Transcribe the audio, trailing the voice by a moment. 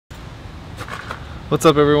What's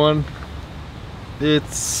up, everyone?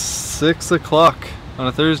 It's 6 o'clock on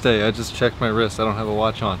a Thursday. I just checked my wrist. I don't have a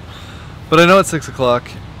watch on. But I know it's 6 o'clock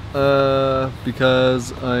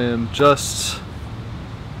because I am just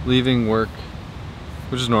leaving work,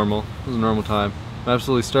 which is normal. This is a normal time. I'm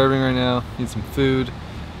absolutely starving right now. Need some food.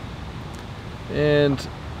 And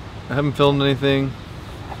I haven't filmed anything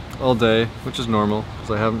all day, which is normal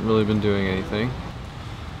because I haven't really been doing anything.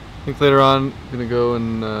 I think later on I'm going to go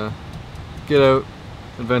and get out,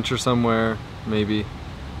 adventure somewhere, maybe,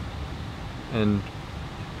 and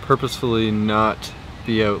purposefully not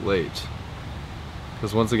be out late.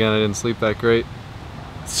 Because once again, I didn't sleep that great.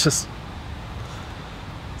 It's just...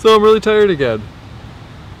 So I'm really tired again.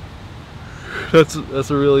 That's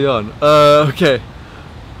a real yawn. Okay.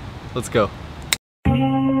 Let's go.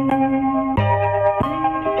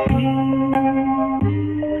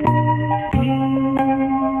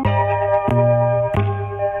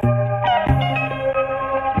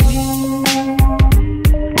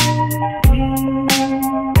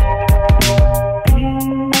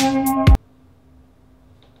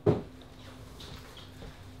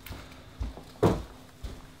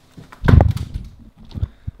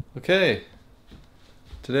 Okay,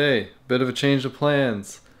 today, bit of a change of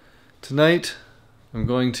plans. Tonight, I'm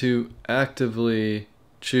going to actively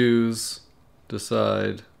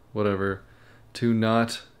decide, whatever, to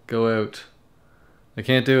not go out. I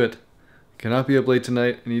can't do it. I cannot be up late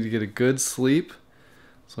tonight. I need to get a good sleep.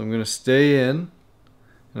 So I'm going to stay in,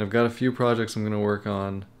 and I've got a few projects I'm going to work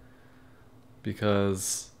on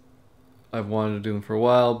because I've wanted to do them for a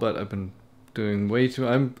while, but I've been doing way too...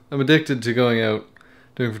 I'm addicted to going out,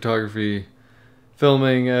 doing photography,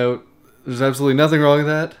 filming out. There's absolutely nothing wrong with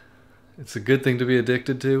that. It's a good thing to be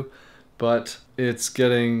addicted to, but it's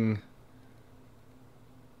getting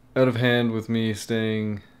out of hand with me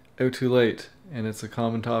staying out too late, and it's a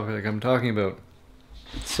common topic I'm talking about.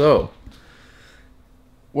 So,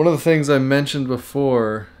 one of the things I mentioned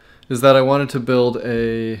before is that I wanted to build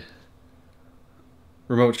a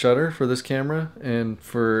remote shutter for this camera and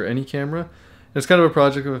for any camera. It's kind of a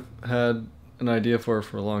project I've had an idea for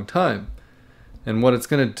a long time, and what it's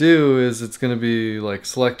going to do is it's going to be like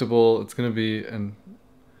selectable. It's going to be a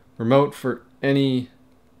remote for any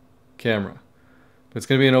camera. It's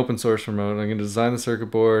going to be an open source remote. I'm going to design the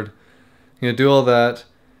circuit board. I'm going to do all that,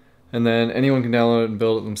 and then anyone can download it and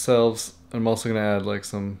build it themselves. I'm also going to add like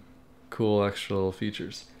some cool extra little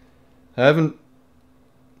features. I haven't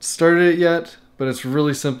started it yet, but it's a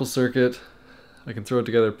really simple circuit. I can throw it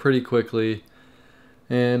together pretty quickly,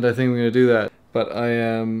 and I think I'm going to do that. But I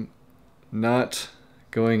am not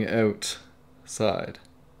going outside.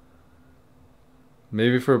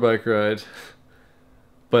 Maybe for a bike ride,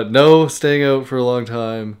 but no staying out for a long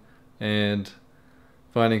time and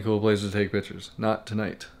finding cool places to take pictures. Not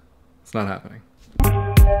tonight. It's not happening.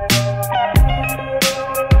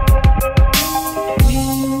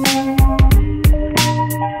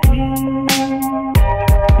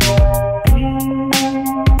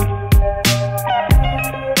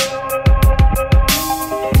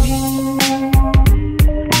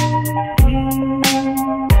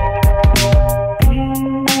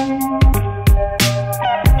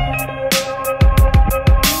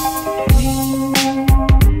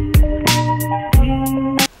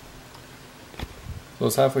 So I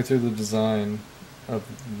was halfway through the design of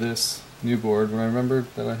this new board when I remembered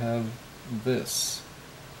that I have this,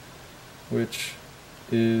 which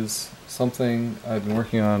is something I've been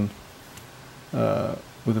working on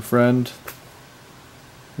with a friend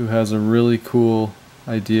who has a really cool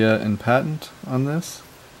idea and patent on this.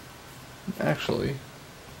 Actually,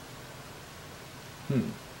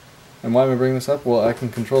 and why am I bringing this up? Well, I can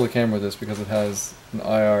control the camera with this because it has an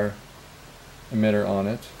IR emitter on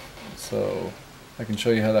it, so I can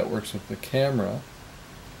show you how that works with the camera,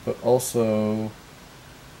 but also,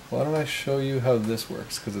 why don't I show you how this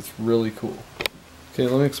works, because it's really cool. Okay,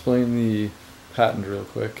 let me explain the patent real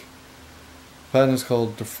quick. The patent is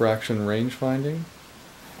called diffraction range finding.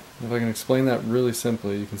 If I can explain that really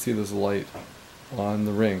simply, you can see this light on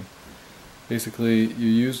the ring. Basically, you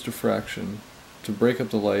use diffraction to break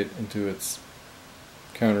up the light into its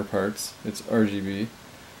counterparts, its RGB,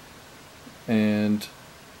 and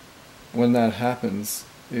when that happens,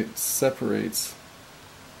 it separates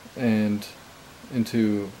and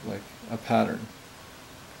into like a pattern,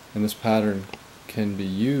 and this pattern can be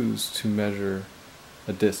used to measure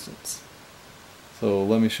a distance. So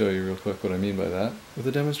let me show you real quick what I mean by that with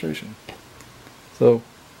a demonstration. So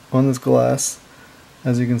on this glass,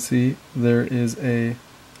 as you can see, there is a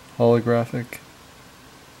holographic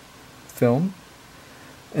film,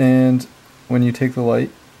 and when you take the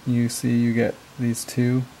light, you see you get these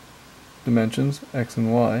two dimensions, X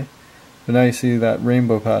and Y, but now you see that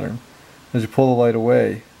rainbow pattern. As you pull the light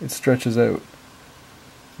away, it stretches out.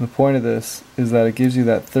 And the point of this is that it gives you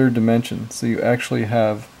that third dimension, so you actually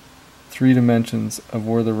have 3 dimensions of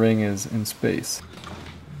where the ring is in space.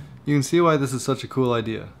 You can see why this is such a cool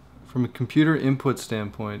idea. From a computer input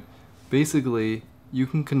standpoint, basically you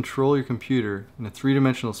can control your computer in a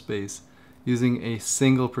 3-dimensional space using a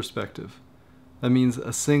single perspective. That means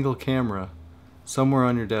a single camera somewhere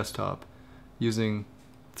on your desktop using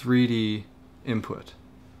 3D input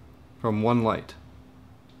from one light.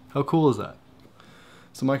 How cool is that?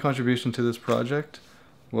 So my contribution to this project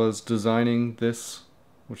was designing this,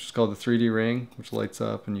 which is called the 3DRing, which lights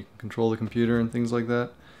up and you can control the computer and things like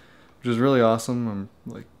that, which is really awesome. I'm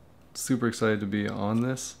like super excited to be on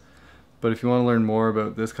this. But if you want to learn more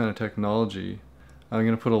about this kind of technology, I'm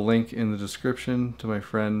going to put a link in the description to my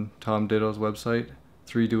friend Tom Ditto's website,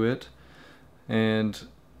 3doit, and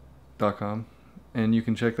 .com, and you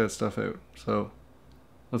can check that stuff out. So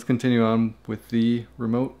let's continue on with the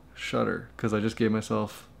remote shutter, because I just gave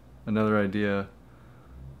myself another idea,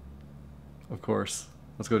 of course.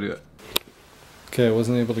 Let's go do it. Okay, I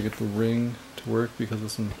wasn't able to get the ring to work because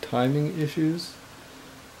of some timing issues,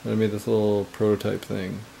 but I made this little prototype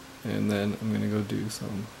thing, and then I'm going to go do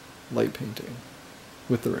some light painting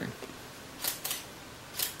with the ring.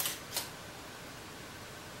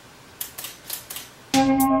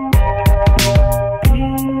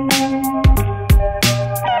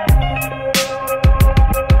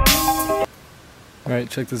 Alright,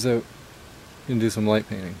 check this out. I'm going to do some light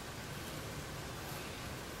painting.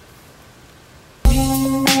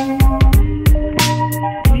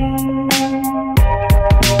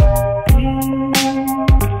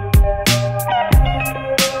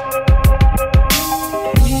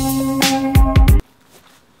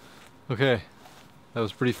 Okay, that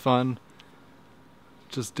was pretty fun.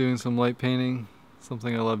 Just doing some light painting,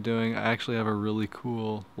 something I love doing. I actually have a really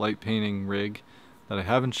cool light painting rig that I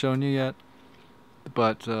haven't shown you yet,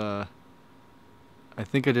 but I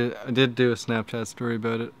think I did do a Snapchat story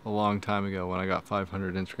about it a long time ago when I got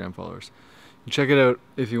 500 Instagram followers. You check it out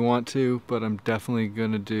if you want to, but I'm definitely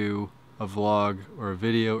gonna do a vlog or a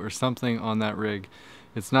video or something on that rig.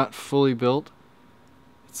 It's not fully built.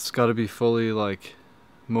 It's got to be fully like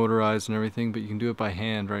motorized and everything, but you can do it by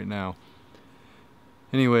hand right now.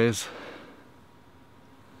 Anyways,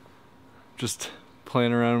 just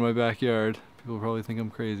playing around in my backyard. People probably think I'm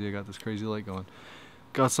crazy. I got this crazy light going.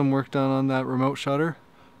 Got some work done on that remote shutter.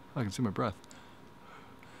 I can see my breath.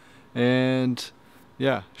 And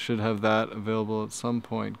yeah, should have that available at some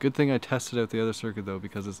point. Good thing I tested out the other circuit though,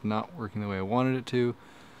 because it's not working the way I wanted it to,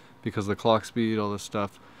 because of the clock speed, all this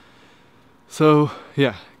stuff. So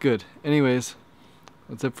yeah, good. Anyways,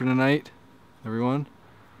 that's it for tonight, everyone.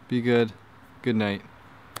 Be good. Good night.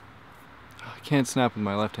 I can't snap with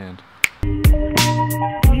my left hand.